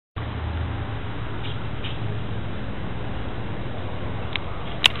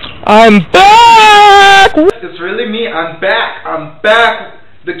I'm back! It's really me. I'm back. I'm back.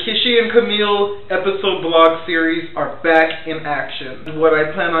 The Kishi and Camille episode blog series are back in action. What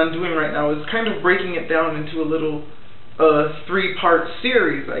I plan on doing right now is kind of breaking it down into a little three-part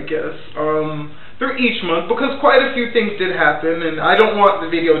series, I guess, through each month, because quite a few things did happen, and I don't want the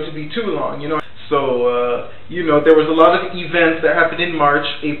video to be too long, you know. So, there was a lot of events that happened in March,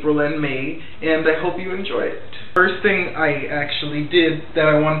 April, and May, and I hope you enjoy it. First thing I actually did that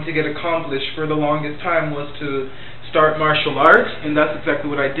I wanted to get accomplished for the longest time was to start martial arts, and that's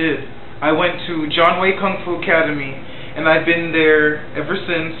exactly what I did. I went to John Wei Kung Fu Academy, and I've been there ever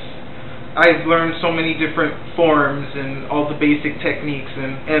since. I've learned so many different forms and all the basic techniques,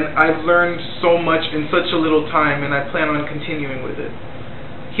 and I've learned so much in such a little time, and I plan on continuing with it.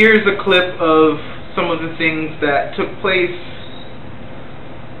 Here's a clip of some of the things that took place,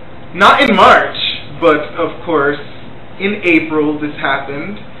 not in March, but of course in April this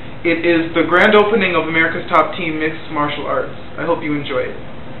happened. It is the grand opening of America's Top Team Mixed Martial Arts. I hope you enjoy it.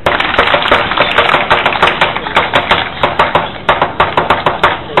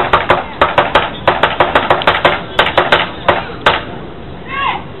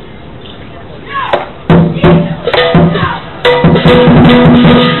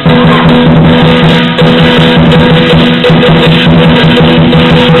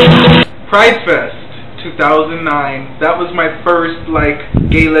 Pridefest 2009. That was my first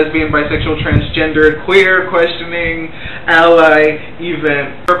gay, lesbian, bisexual, transgender, queer, questioning, ally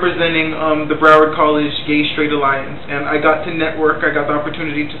event representing the Broward College Gay Straight Alliance, and I got to network. I got the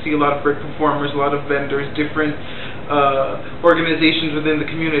opportunity to see a lot of great performers, a lot of vendors, different organizations within the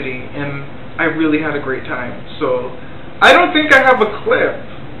community, and I really had a great time. So I don't think I have a clip,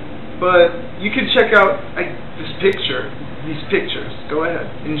 but you can check out these pictures. Go ahead,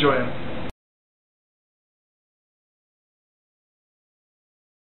 enjoy them.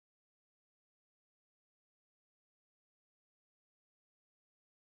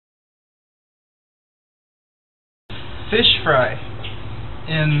 Fish fry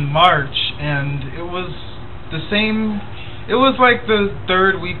in March, and it was the same. It was like the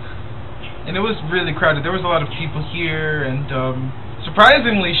third week, and it was really crowded. There was a lot of people here, and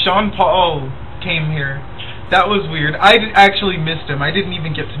surprisingly, Sean Paul came here. That was weird. I actually missed him. I didn't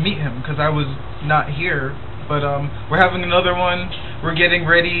even get to meet him because I was not here. But we're having another one. We're getting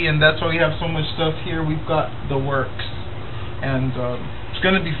ready, and that's why we have so much stuff here. We've got the works, and it's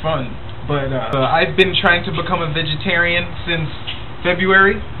gonna be fun. But I've been trying to become a vegetarian since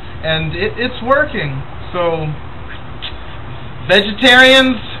February, and it's working. So,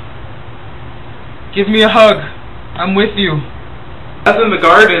 vegetarians, give me a hug. I'm with you. As in the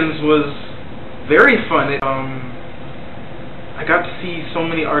Gardens was very fun. I got to see so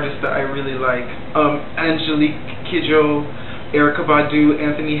many artists that I really like. Angelique Kidjo, Erykah Badu,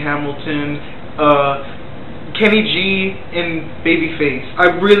 Anthony Hamilton, Kenny G, and Babyface.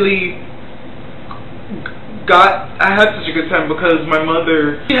 I had such a good time because my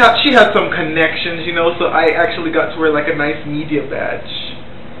mother, she had some connections, so I actually got to wear a nice media badge,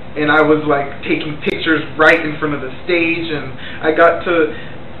 and I was taking pictures right in front of the stage, and I got to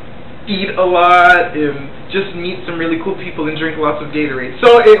eat a lot and just meet some really cool people and drink lots of Gatorade.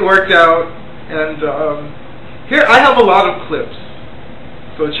 So it worked out, and here I have a lot of clips,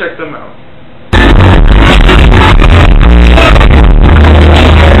 so check them out.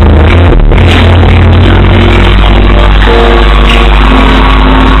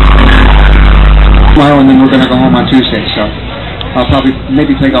 Tomorrow, and then we're going to go home on Tuesday, so I'll probably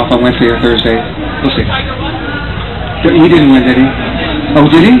maybe take off on Wednesday or Thursday. We'll see. He didn't win, did he? Oh,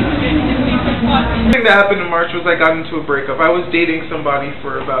 did he? The thing that happened in March was I got into a breakup. I was dating somebody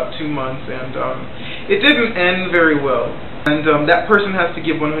for about 2 months, and it didn't end very well. And that person has to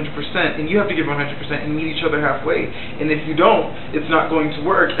give 100%, and you have to give 100% and meet each other halfway. And if you don't, it's not going to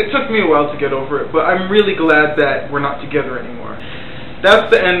work. It took me a while to get over it, but I'm really glad that we're not together anymore.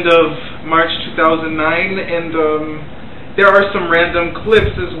 That's the end of March 2009, and there are some random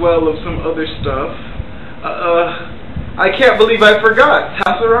clips as well of some other stuff. I can't believe I forgot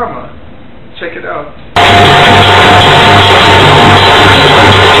Tassarama. Check it out.